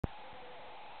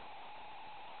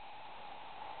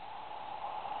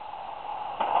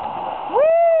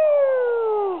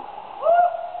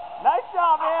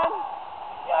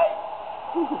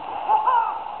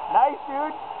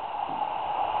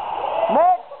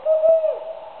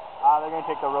they're going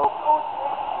to take the rope. Come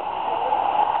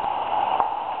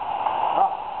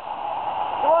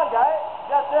on, guys.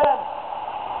 Justin.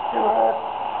 Do it.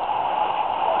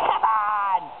 Come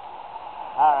on.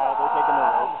 All right, they're taking the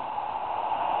rope.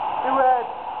 Do it.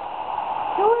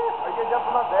 Do it. Are you going to jump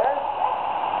from up there?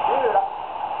 Dude,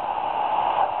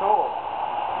 that's cool.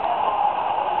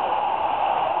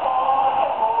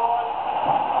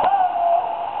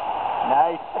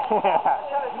 Nice.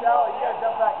 That's kind of shallow. You got to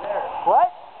jump back there.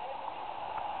 What?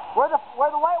 Where the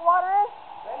white water is?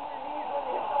 Bend your knees when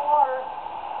you hit the water.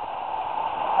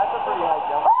 That's a pretty high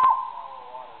jump.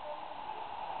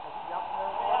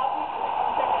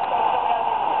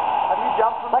 Have you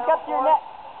jumped from Like there up to your before? neck.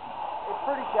 It's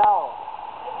pretty shallow.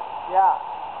 Yeah.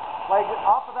 Like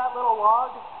off of that little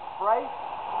log, right?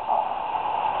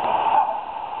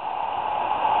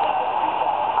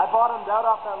 I bottomed out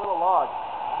off that little log.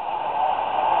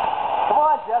 Come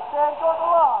on, Justin, go to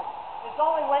the log. It's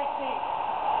only waist deep.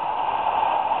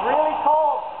 Really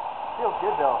cold. Feels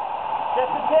good though.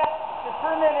 Just a tip. Just for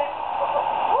a minute.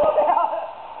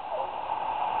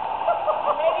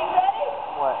 Ladies ready?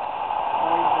 What?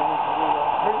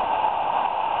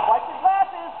 Wipe your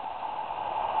glasses.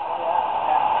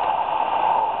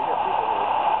 Oh, we got people here.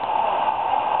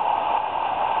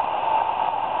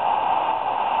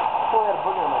 Oh, I had a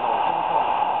booger in my nose.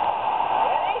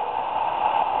 Ready?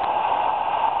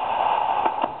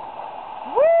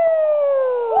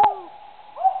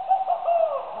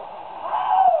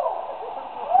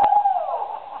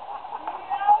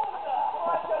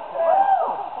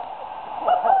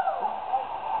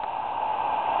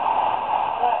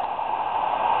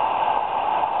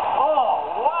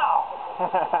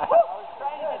 I was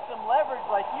trying to get some leverage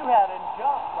like you had and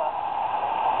jump, but